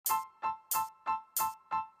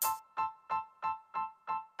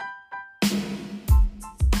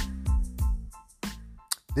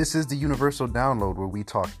This is the Universal Download where we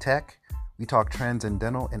talk tech, we talk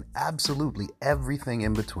transcendental, and absolutely everything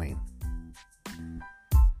in between.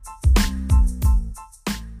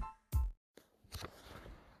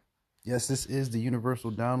 Yes, this is the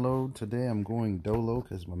Universal Download. Today I'm going dolo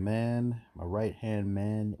because my right hand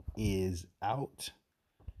man, is out.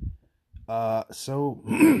 So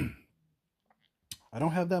I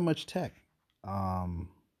don't have that much tech. Um,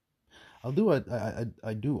 I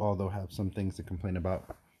do, although have some things to complain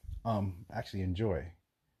about. Actually enjoy.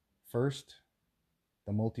 First,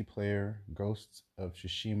 the multiplayer Ghosts of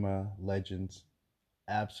Tsushima Legends,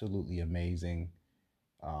 absolutely amazing.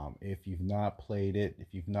 If you've not played it,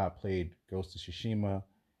 if you've not played Ghost of Tsushima,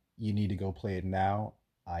 you need to go play it now.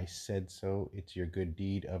 I said so. It's your good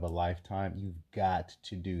deed of a lifetime. You've got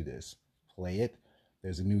to do this. Play it.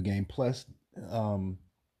 There's a new game plus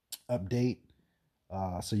update,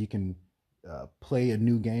 so you can play a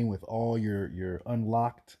new game with all your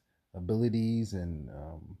unlocked abilities and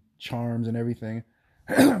charms and everything.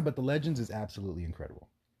 But the Legends is absolutely incredible.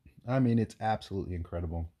 I mean, it's absolutely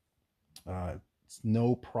incredible. It's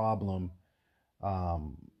no problem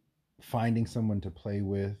um, finding someone to play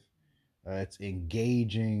with. It's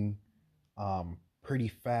engaging, pretty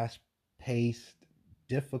fast paced,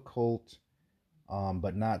 difficult,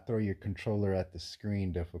 but not throw your controller at the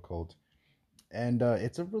screen difficult. And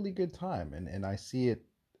it's a really good time. And I see it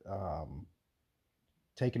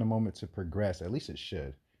taking a moment to progress. At least it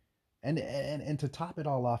should. And to top it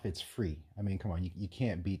all off, it's free. I mean, come on, you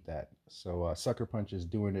can't beat that. So Sucker Punch is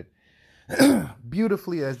doing it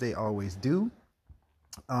beautifully as they always do.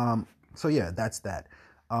 So yeah, that's that.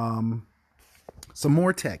 Some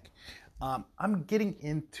more tech. I'm getting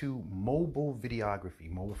into mobile videography,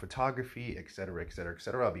 mobile photography, etc., etc.,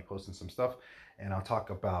 etc. I'll be posting some stuff, and I'll talk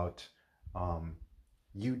about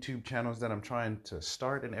YouTube channels that I'm trying to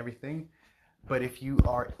start and everything. But if you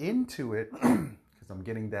are into it, because I'm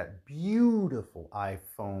getting that beautiful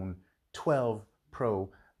iPhone 12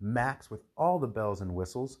 Pro Max with all the bells and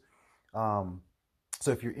whistles.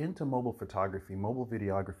 So if you're into mobile photography, mobile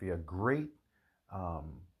videography, a great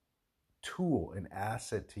tool, an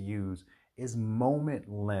asset to use is Moment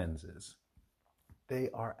lenses.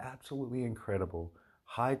 They are absolutely incredible,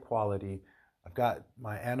 high quality. I've got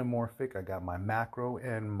my anamorphic, I got my macro,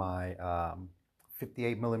 and my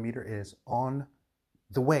 58 millimeter is on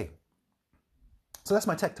the way. So that's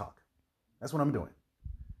my tech talk. That's what I'm doing.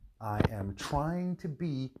 I am trying to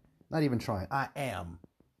be, not even trying, I am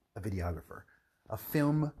a videographer, a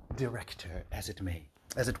film director, as it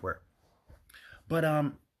were. But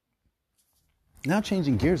now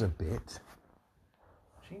changing gears a bit.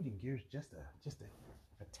 Changing gears just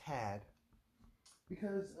a tad,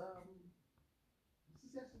 because this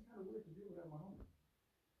is actually kind of weird to do without my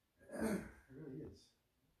home. It really is.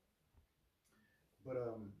 But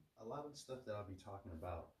a lot of the stuff that I'll be talking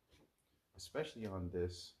about, especially on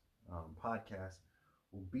this podcast,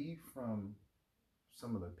 will be from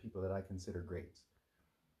some of the people that I consider greats.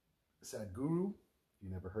 Sadhguru, if you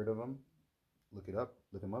never heard of him, look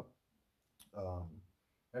him up.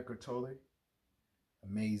 Eckhart Tolle,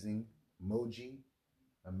 amazing. Moji,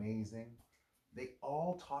 amazing. They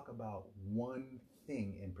all talk about one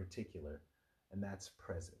thing in particular, and that's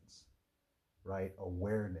presence, right?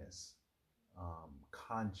 Awareness,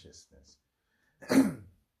 consciousness.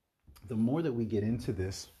 The more that we get into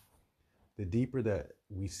this, the deeper that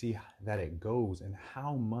we see that it goes, and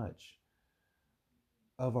how much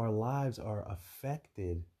of our lives are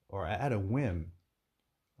affected or at a whim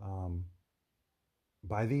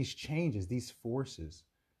by these changes, these forces,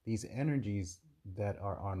 these energies that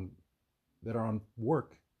are on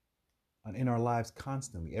work in our lives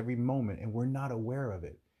constantly, every moment, and we're not aware of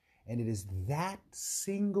it. And it is that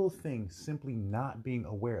single thing, simply not being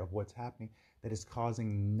aware of what's happening, that is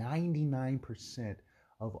causing 99%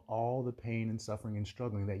 of all the pain and suffering and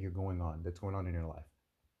struggling that's going on in your life.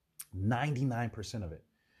 99% of it.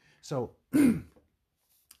 So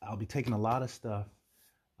I'll be taking a lot of stuff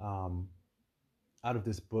out of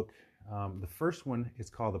this book. The first one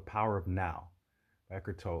is called The Power of Now by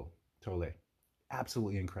Eckhart Tolle.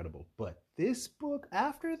 Absolutely incredible. But this book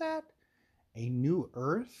after that, A New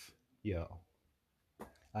Earth, yo,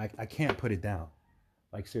 I can't put it down.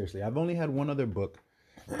 Like, seriously, I've only had one other book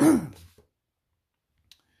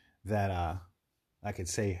that I could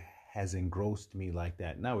say has engrossed me like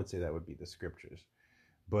that. And I would say that would be the scriptures.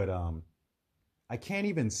 But I can't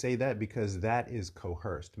even say that, because that is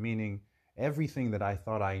coerced, meaning everything that I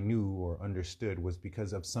thought I knew or understood was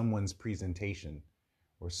because of someone's presentation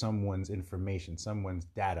or someone's information, someone's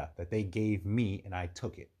data that they gave me, and I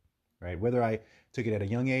took it. right? Whether I took it at a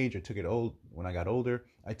young age or took it old when I got older,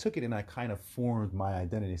 I took it and I kind of formed my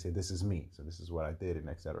identity. Say, this is me. So this is what I did, and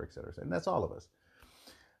et cetera, et cetera. And that's all of us.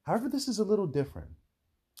 However, this is a little different.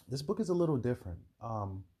 This book is a little different.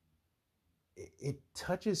 It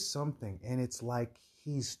touches something, and it's like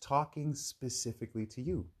he's talking specifically to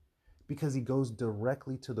you because he goes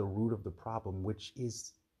directly to the root of the problem, which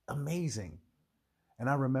is amazing. And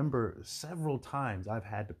I remember several times I've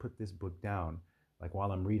had to put this book down, like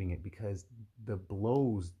while I'm reading it, because the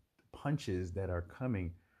blows, punches that are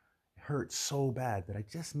coming hurt so bad that I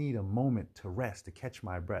just need a moment to rest, to catch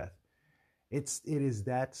my breath. It is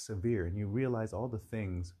that severe, and you realize all the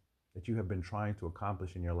things that you have been trying to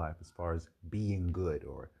accomplish in your life as far as being good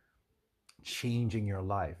or changing your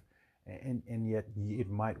life. And yet it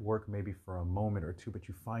might work maybe for a moment or two, but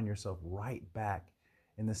you find yourself right back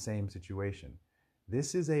in the same situation.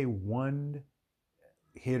 This is a one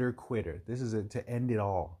hitter quitter. This is to end it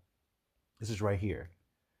all. This is right here.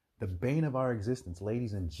 The bane of our existence,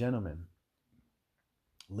 ladies and gentlemen.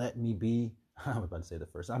 Let me be, I was about to say the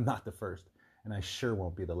first. I'm not the first, and I sure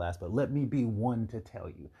won't be the last, but let me be one to tell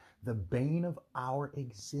you. The bane of our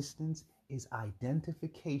existence is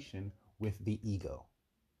identification with the ego.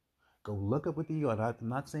 Go look up with the ego. I'm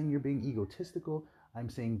not saying you're being egotistical. I'm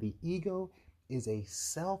saying the ego is a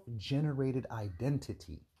self-generated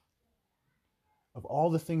identity of all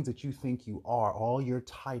the things that you think you are, all your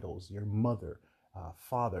titles, your mother,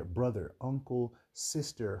 father, brother, uncle,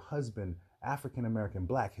 sister, husband, African-American,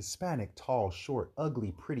 Black, Hispanic, tall, short,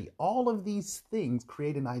 ugly, pretty. All of these things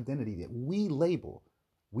create an identity that we label.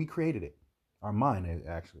 We created it. Our mind,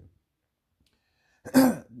 actually.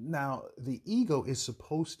 Now, the ego is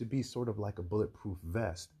supposed to be sort of like a bulletproof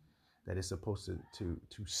vest that is supposed to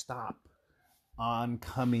stop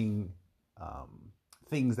oncoming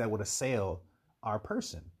things that would assail our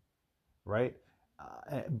person, right?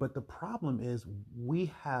 But the problem is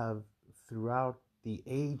we have, throughout the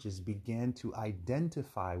ages, began to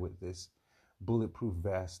identify with this bulletproof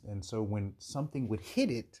vest. And so when something would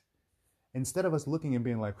hit it, instead of us looking and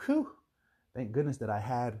being like, whew, thank goodness that I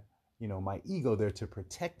had, my ego there to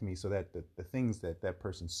protect me so that the things that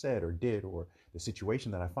person said or did or the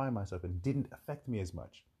situation that I find myself in didn't affect me as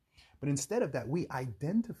much. But instead of that, we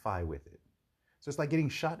identify with it. So it's like getting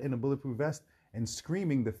shot in a bulletproof vest and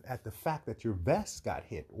screaming at the fact that your vest got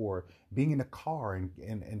hit, or being in a car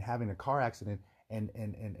and having a car accident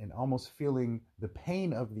and almost feeling the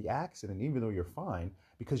pain of the accident, even though you're fine,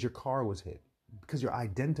 because your car was hit, because you're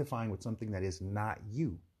identifying with something that is not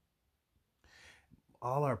you.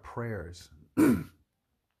 All our prayers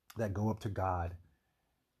that go up to God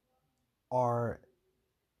are,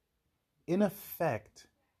 in effect,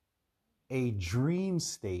 a dream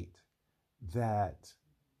state that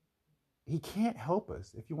he can't help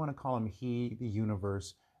us. If you want to call him he, the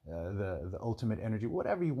universe, the ultimate energy,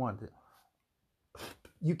 whatever you want.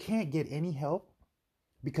 You can't get any help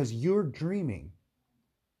because you're dreaming.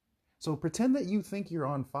 So pretend that you think you're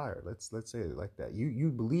on fire. Let's say it like that. You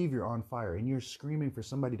believe you're on fire and you're screaming for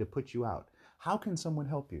somebody to put you out. How can someone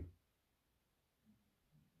help you?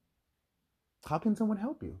 How can someone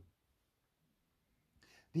help you?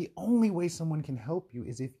 The only way someone can help you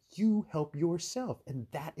is if you help yourself, and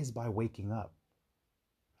that is by waking up.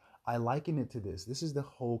 I liken it to this. This is the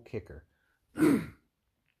whole kicker.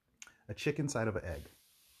 A chick inside of an egg.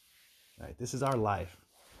 All right, this is our life.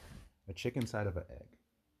 A chick inside of an egg.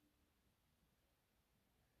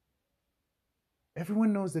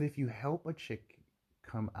 Everyone knows that if you help a chick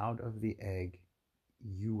come out of the egg,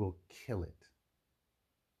 you will kill it.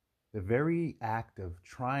 The very act of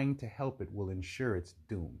trying to help it will ensure its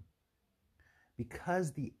doom.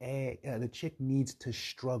 Because the chick needs to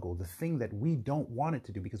struggle, the thing that we don't want it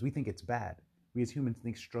to do because we think it's bad. We as humans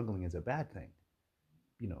think struggling is a bad thing.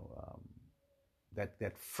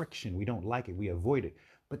 That friction, we don't like it, we avoid it.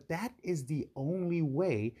 But that is the only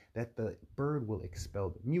way that the bird will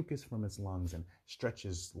expel the mucus from its lungs and stretch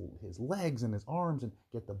his legs and his arms and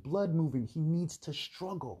get the blood moving. He needs to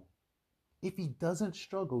struggle. If he doesn't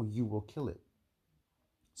struggle, you will kill it.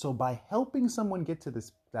 So by helping someone get to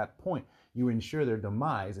that point, you ensure their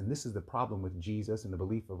demise. And this is the problem with Jesus and the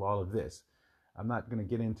belief of all of this. I'm not going to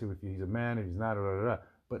get into if he's a man or he's not,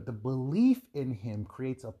 but the belief in him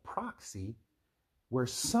creates a proxy where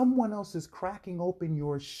someone else is cracking open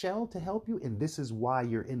your shell to help you. And this is why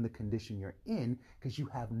you're in the condition you're in, because you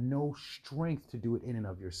have no strength to do it in and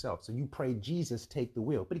of yourself. So you pray, Jesus, take the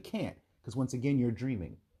wheel. But he can't, because once again, you're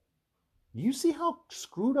dreaming. You see how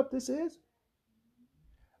screwed up this is?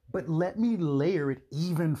 But let me layer it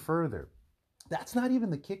even further. That's not even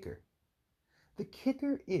the kicker. The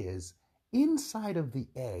kicker is inside of the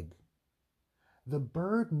egg, The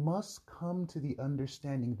bird must come to the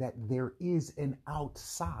understanding that there is an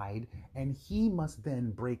outside and he must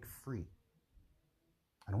then break free.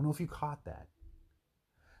 I don't know if you caught that.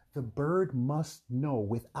 The bird must know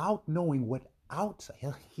without knowing what outside,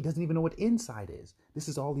 he doesn't even know what inside is. This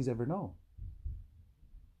is all he's ever known.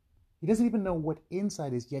 He doesn't even know what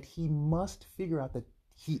inside is, yet he must figure out that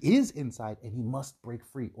he is inside and he must break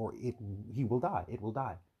free or he will die. It will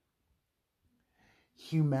die.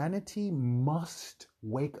 Humanity must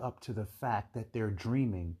wake up to the fact that they're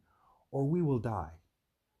dreaming or we will die.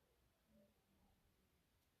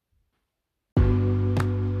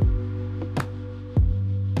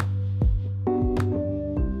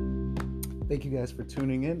 Thank you guys for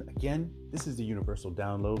tuning in. Again, this is the Universal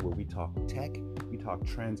Download where we talk tech, we talk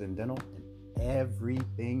transcendental, and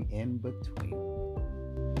everything in between.